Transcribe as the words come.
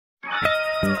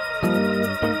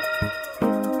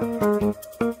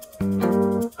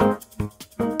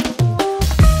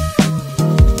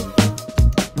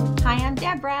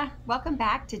Welcome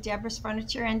back to Deborah's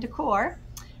Furniture and Decor.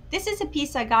 This is a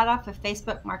piece I got off of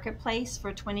Facebook Marketplace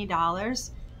for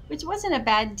 $20, which wasn't a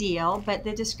bad deal, but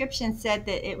the description said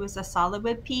that it was a solid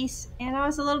wood piece, and I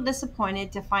was a little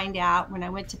disappointed to find out when I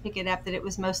went to pick it up that it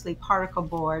was mostly particle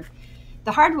board.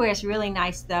 The hardware is really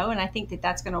nice though, and I think that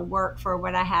that's going to work for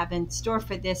what I have in store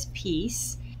for this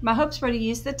piece. My hopes were to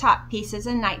use the top piece as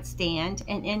a nightstand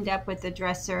and end up with a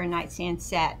dresser and nightstand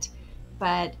set.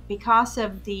 But because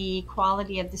of the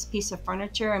quality of this piece of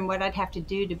furniture and what I'd have to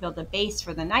do to build a base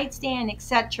for the nightstand,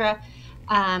 etc.,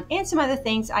 and some other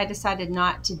things, I decided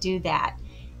not to do that.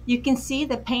 You can see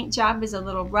the paint job is a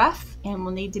little rough and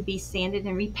will need to be sanded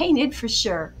and repainted for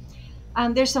sure.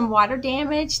 There's some water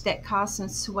damage that caused some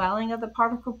swelling of the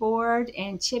particle board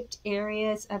and chipped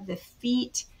areas of the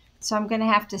feet. So I'm going to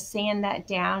have to sand that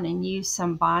down and use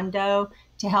some Bondo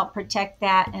to help protect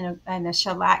that, and a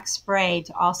shellac spray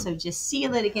to also just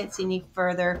seal it against any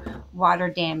further water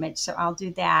damage. So I'll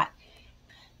do that.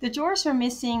 The drawers are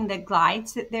missing the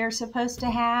glides that they're supposed to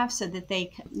have so that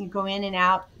they go in and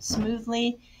out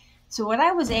smoothly. So what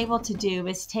I was able to do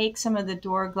is take some of the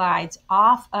door glides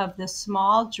off of the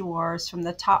small drawers from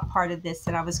the top part of this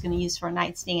that I was going to use for a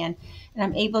nightstand, and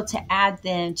I'm able to add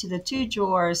them to the two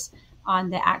drawers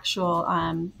on the actual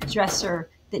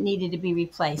dresser that needed to be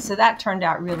replaced. So that turned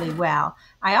out really well.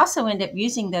 I also end up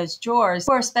using those drawers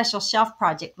for a special shelf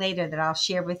project later that I'll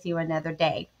share with you another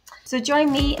day. So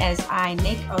join me as I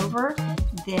make over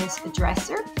this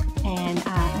dresser and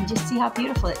just see how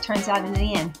beautiful it turns out in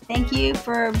the end. Thank you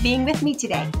for being with me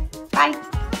today. Bye.